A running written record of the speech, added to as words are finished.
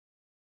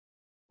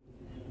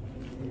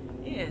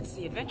It's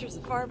the Adventures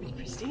of Farb with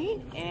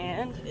Christine,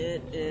 and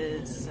it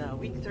is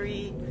week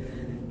 3,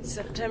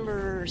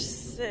 September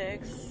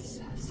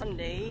 6th,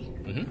 Sunday.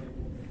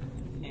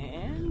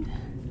 And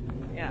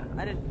yeah,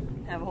 I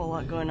didn't have a whole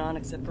lot going on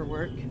except for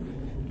work.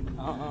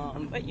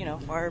 But you know,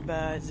 Farb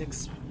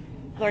is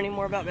learning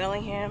more about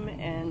Bellingham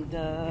and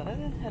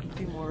had a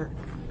few more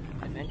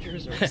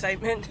adventures or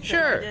excitement.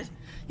 Sure.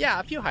 Yeah,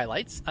 a few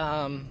highlights.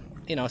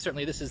 You know,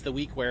 certainly this is the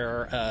week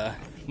where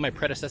my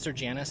predecessor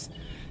Janice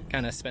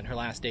kind of spent her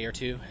last day or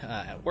two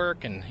at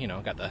work, and you know,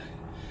 got the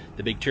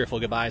big tearful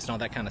goodbyes and all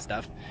that kind of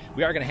stuff.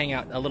 We are going to hang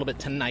out a little bit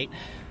tonight.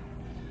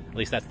 At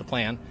least that's the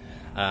plan.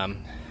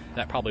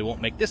 That probably won't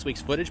make this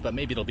week's footage, but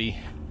maybe it'll be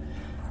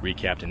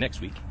recapped in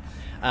next week.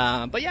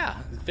 But yeah,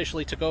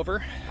 officially took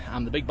over.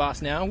 I'm the big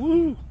boss now.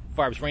 Woo!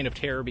 Farb's reign of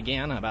terror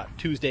began about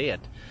Tuesday at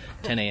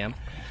 10 a.m.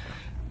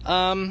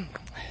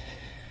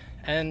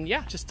 And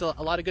yeah, just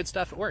a lot of good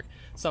stuff at work.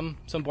 Some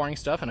boring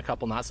stuff and a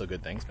couple not so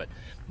good things, but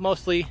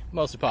mostly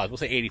positive. We'll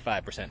say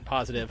 85%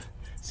 positive,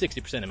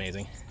 60%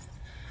 amazing,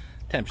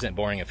 10%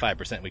 boring, and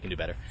 5% we can do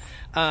better.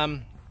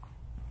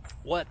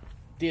 What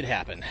did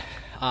happen?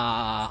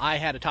 I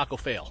had a taco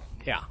fail.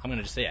 Yeah, I'm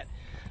gonna just say it.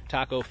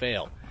 Taco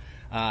fail.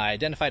 I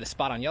identified a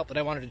spot on Yelp that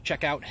I wanted to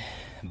check out,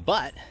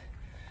 but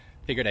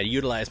figured I'd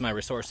utilize my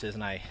resources,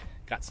 and I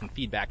got some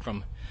feedback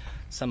from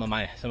some of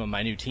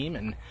my new team,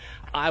 and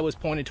I was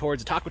pointed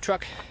towards a taco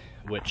truck,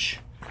 which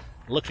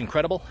looked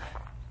incredible.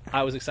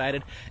 I was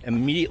excited,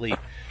 immediately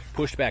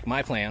pushed back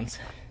my plans,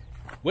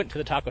 went to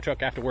the taco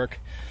truck after work,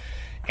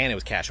 and it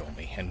was cash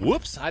only. And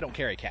whoops, I don't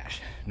carry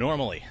cash.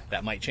 Normally,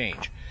 that might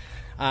change.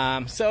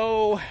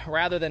 So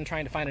rather than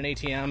trying to find an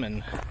ATM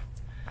and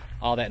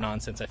all that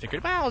nonsense, I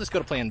figured, well, I'll just go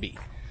to plan B.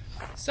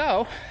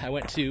 So I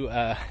went to,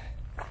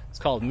 it's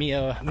called Mi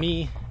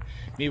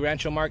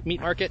Rancho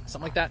Meat Market,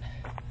 something like that.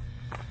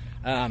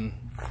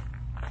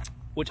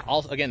 Which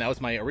also, again, that was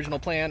my original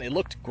plan. It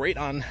looked great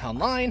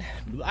online.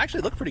 Actually,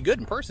 it looked pretty good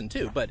in person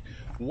too, but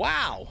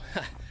wow,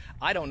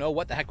 I don't know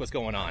what the heck was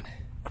going on.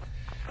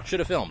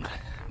 Should have filmed,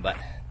 but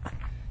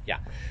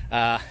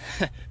yeah.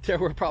 There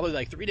were probably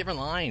like 3 different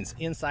lines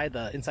inside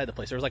the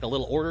place. There was like a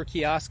little order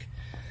kiosk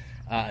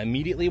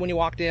immediately when you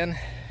walked in,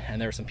 and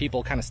there were some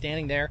people kind of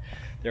standing there.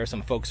 There were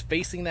some folks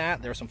facing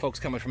that. There were some folks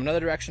coming from another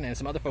direction, and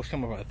some other folks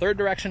coming from a third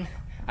direction.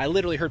 I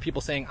literally heard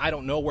people saying, I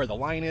don't know where the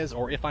line is,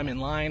 or if I'm in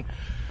line,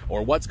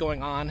 or what's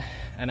going on,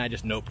 and I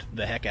just noped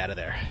the heck out of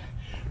there.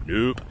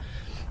 Nope.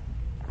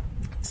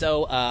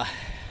 So,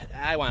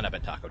 I wound up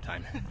at taco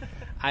time.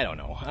 I don't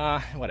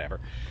know, whatever.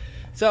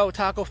 So,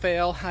 taco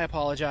fail, I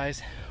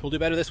apologize. We'll do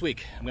better this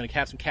week. I'm gonna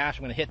have some cash,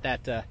 I'm gonna hit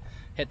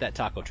that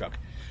taco truck.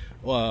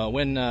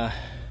 When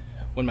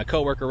my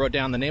coworker wrote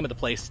down the name of the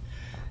place,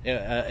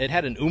 it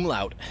had an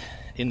umlaut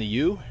in the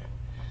U.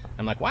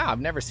 I'm like, wow, I've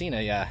never seen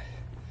a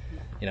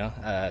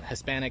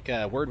Hispanic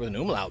word with an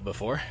umlaut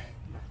before.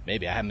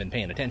 Maybe I haven't been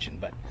paying attention,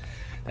 but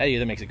that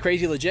either makes it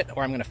crazy legit,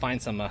 or I'm going to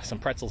find some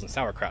pretzels and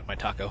sauerkraut in my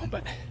taco.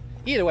 But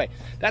either way,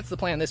 that's the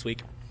plan this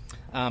week.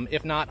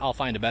 If not, I'll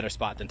find a better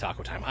spot than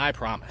taco time, I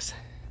promise.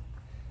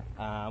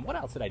 What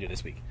else did I do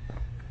this week?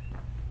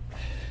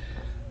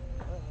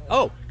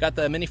 Oh, got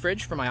the mini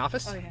fridge for my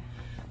office. Oh, yeah.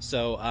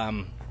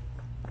 So,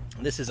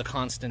 this is a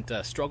constant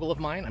struggle of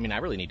mine. I mean, I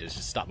really need to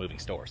just stop moving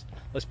stores.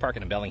 Let's park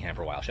it in Bellingham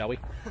for a while, shall we?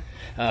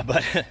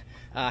 But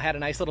I had a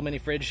nice little mini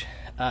fridge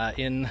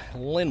in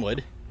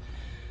Linwood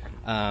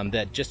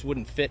that just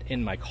wouldn't fit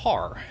in my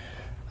car.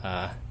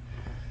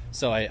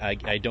 So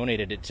I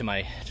donated it to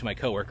my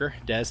coworker,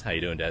 Des. How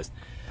you doing, Des?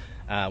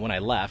 When I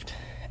left.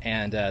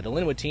 And the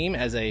Linwood team,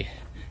 as a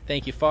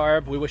thank you,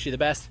 Farb, we wish you the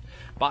best,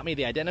 bought me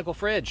the identical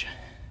fridge,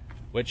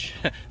 which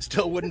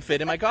still wouldn't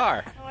fit in my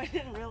car. Oh, I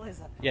didn't realize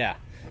that. Yeah.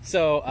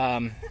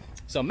 So,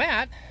 so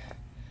Matt,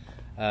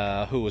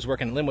 who was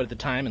working at Linwood at the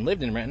time and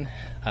lived in Renton,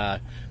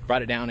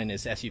 brought it down in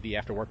his SUV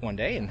after work one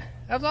day, and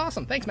that was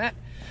awesome. Thanks, Matt.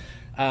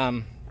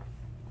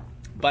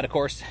 But of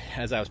course,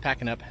 as I was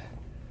packing up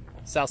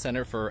South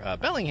Center for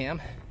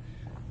Bellingham,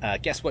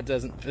 guess what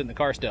doesn't fit in the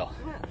car still?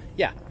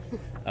 Yeah.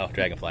 Oh,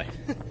 dragonfly.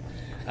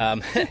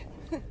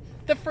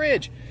 The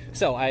fridge.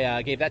 So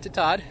I gave that to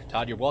Todd.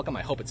 Todd, you're welcome.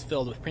 I hope it's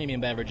filled with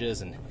premium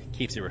beverages and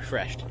keeps you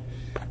refreshed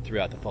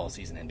throughout the fall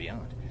season and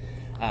beyond.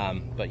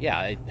 But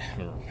yeah,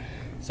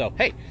 so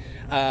hey,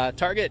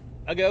 Target,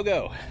 a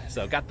go-go.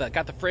 So got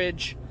the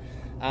fridge.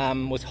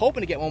 Was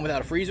hoping to get one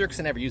without a freezer because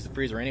I never use the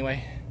freezer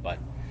anyway, but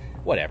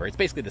whatever. It's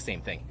basically the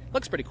same thing.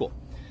 Looks pretty cool.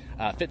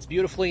 Fits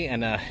beautifully,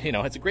 and you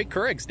know, it's a great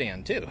Keurig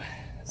stand too.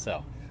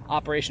 So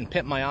Operation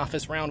Pimp My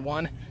Office round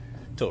 1,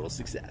 total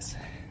success.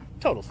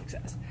 Total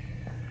success.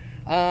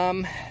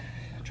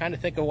 Trying to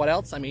think of what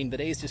else. I mean, the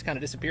days just kind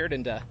of disappeared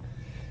into,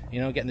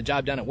 you know, getting the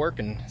job done at work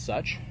and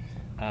such.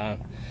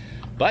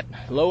 But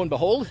lo and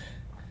behold,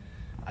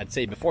 I'd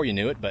say before you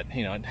knew it, but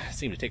you know, it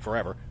seemed to take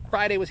forever.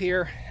 Friday was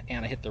here,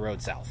 and I hit the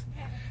road south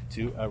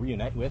to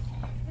reunite with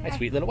my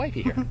sweet little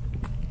wifey here.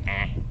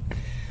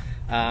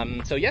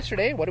 So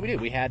yesterday, what did we do?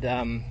 We had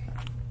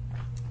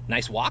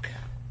nice walk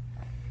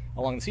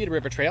along the Cedar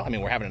River Trail. I mean,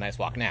 we're having a nice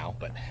walk now,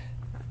 but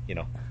you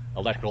know,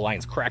 electrical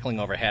lines crackling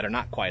overhead are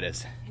not quite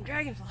as... And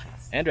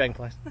dragonflies. And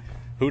dragonflies.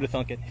 Who'd have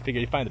thunk it?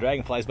 Figured you'd find the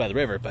dragonflies by the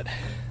river, but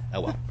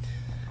oh well.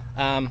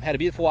 Had a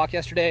beautiful walk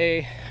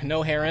yesterday.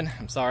 No heron,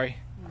 I'm sorry.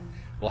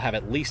 We'll have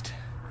at least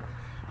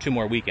 2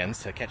 more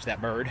weekends to catch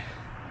that bird.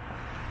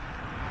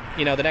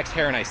 You know, the next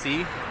heron I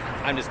see,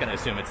 I'm just going to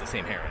assume it's the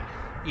same heron,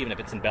 even if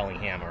it's in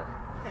Bellingham or,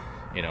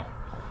 you know,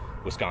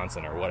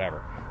 Wisconsin or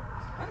whatever.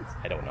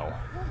 I don't know.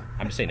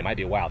 I'm just saying it might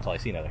be a while till I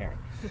see another heron.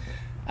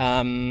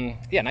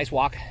 Yeah, nice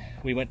walk.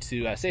 We went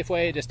to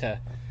Safeway just to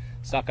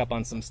stock up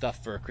on some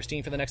stuff for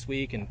Christine for the next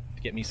week and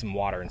get me some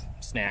water and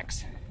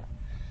snacks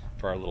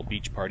for our little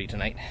beach party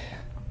tonight,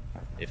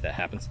 if that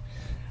happens.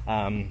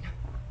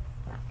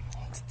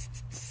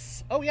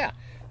 Oh yeah,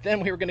 then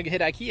we were going to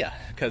hit IKEA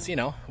because, you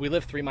know, we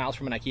live 3 miles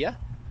from an IKEA.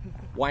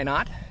 Why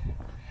not?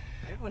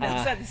 Everyone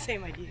else had the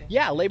same idea.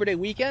 Yeah, Labor Day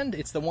weekend.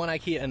 It's the one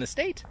IKEA in the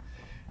state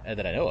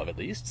that I know of, at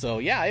least. So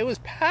yeah, it was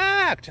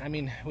packed. I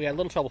mean, we had a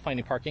little trouble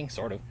finding parking,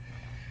 sort of.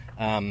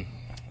 A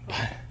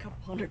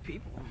couple hundred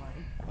people in line.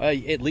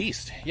 At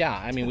least, yeah.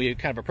 I mean, we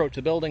kind of approached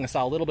the building and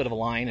saw a little bit of a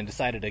line and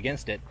decided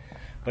against it.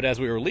 But as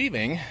we were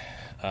leaving,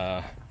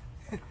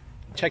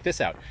 check this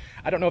out.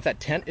 I don't know if that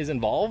tent is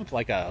involved,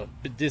 like a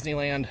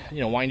Disneyland, you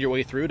know, wind your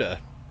way through to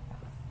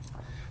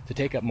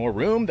take up more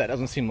room. That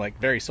doesn't seem like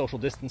very social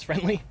distance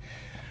friendly.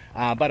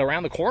 But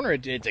around the corner,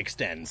 it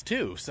extends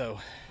too. So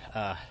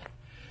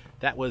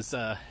that was,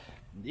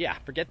 yeah,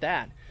 forget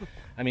that.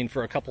 I mean,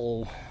 for a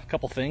couple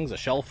things, a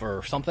shelf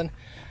or something,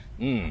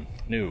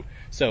 no.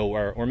 So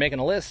we're making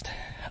a list.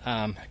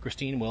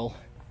 Christine will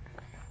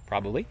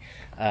probably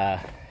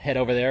head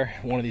over there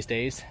one of these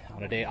days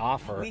on a day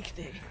off or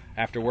Weekday.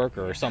 After work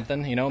or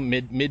something, you know,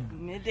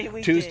 midday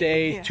weekday,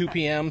 Tuesday, yeah. 2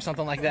 p.m.,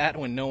 something like that,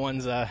 when no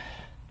one's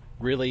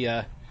really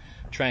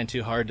trying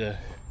too hard to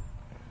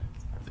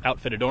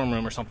outfit a dorm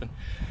room or something.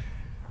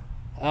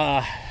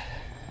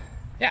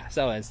 Yeah,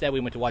 so instead we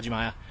went to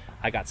Wajimaya.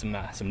 I got some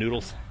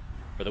noodles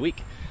for the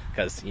week,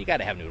 because you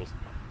gotta have noodles.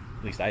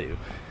 At least I do.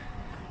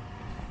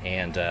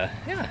 And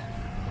yeah,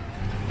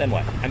 then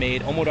what? I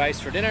made omurice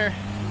for dinner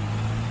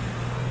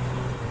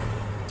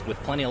with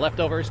plenty of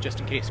leftovers, just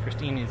in case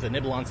Christine needs to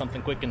nibble on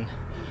something quick and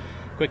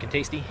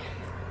tasty.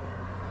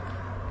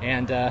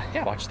 And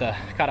yeah,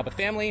 caught up with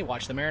family,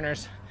 watched the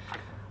Mariners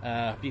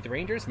beat the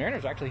Rangers.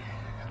 Mariners are actually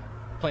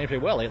playing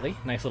pretty well lately.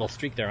 Nice little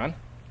streak they're on.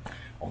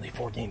 Only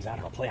 4 games out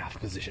of a playoff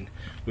position.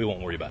 We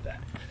won't worry about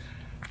that.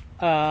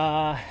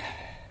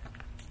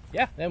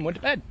 Yeah, then went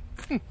to bed.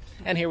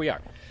 And here we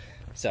are.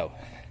 So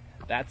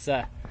that's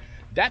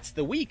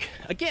the week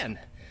again,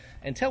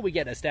 until we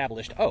get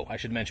established. Oh, I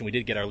should mention we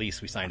did get our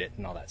lease. We signed it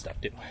and all that stuff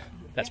too.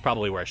 That's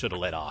probably where I should have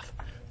let off.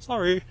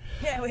 Sorry.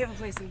 Yeah, we have a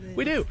place to live.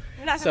 We do.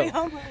 We're not gonna be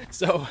homeless.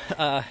 So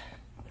where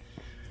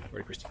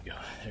did Christine go?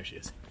 There she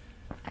is.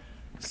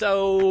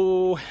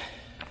 So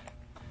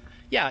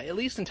yeah, at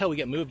least until we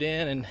get moved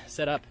in and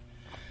set up,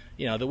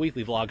 you know, the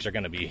weekly vlogs are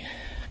going to be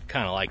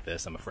kind of like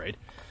this, I'm afraid.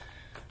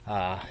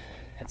 At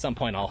some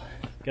point I'll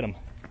get them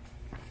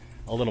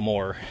a little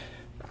more,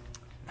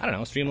 I don't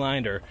know,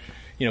 streamlined, or,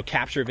 you know,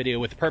 capture video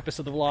with the purpose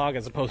of the vlog,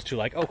 as opposed to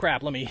like, oh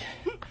crap, let me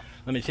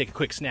take a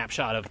quick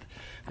snapshot of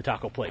the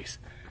taco place.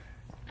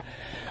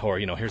 Or,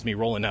 you know, here's me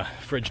rolling a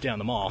fridge down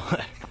the mall.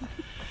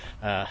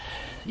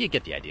 You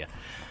get the idea.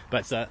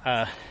 But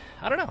I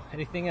don't know,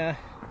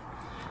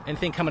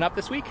 anything coming up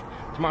this week?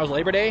 Tomorrow's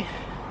Labor Day.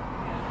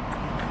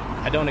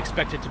 I don't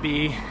expect it to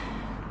be,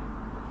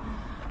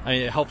 I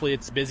mean, hopefully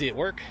it's busy at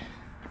work.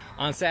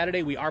 On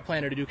Saturday, we are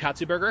planning to do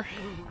Katsu Burger.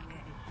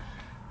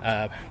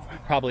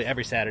 Probably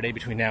every Saturday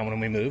between now and when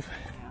we move.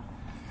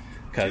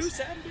 2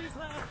 Saturdays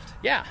left.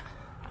 Yeah.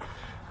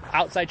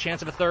 Outside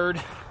chance of a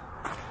third.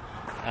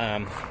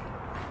 I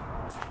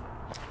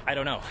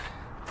don't know.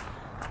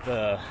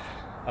 The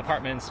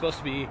apartment's supposed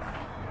to be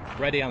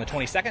ready on the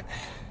 22nd.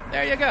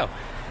 There you go.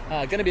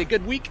 Gonna be a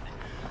good week.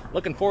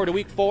 Looking forward to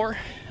week 4.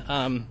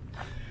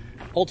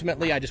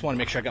 Ultimately, I just want to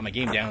make sure I got my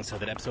game down so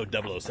that episode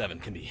 007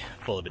 can be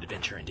full of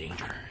adventure and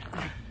danger.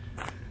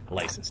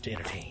 Licensed to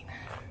entertain.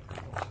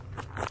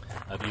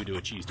 A view to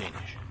a cheese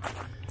Danish.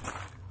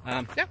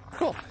 Yeah,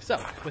 cool. So,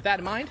 with that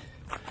in mind,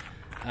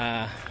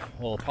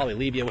 we'll probably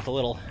leave you with a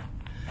little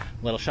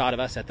shot of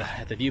us at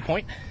the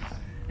viewpoint,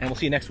 and we'll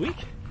see you next week.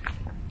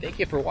 Thank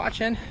you for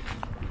watching.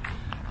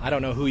 I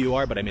don't know who you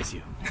are, but I miss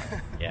you.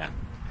 Yeah.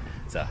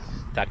 So,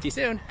 talk to you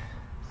soon.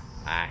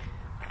 Bye.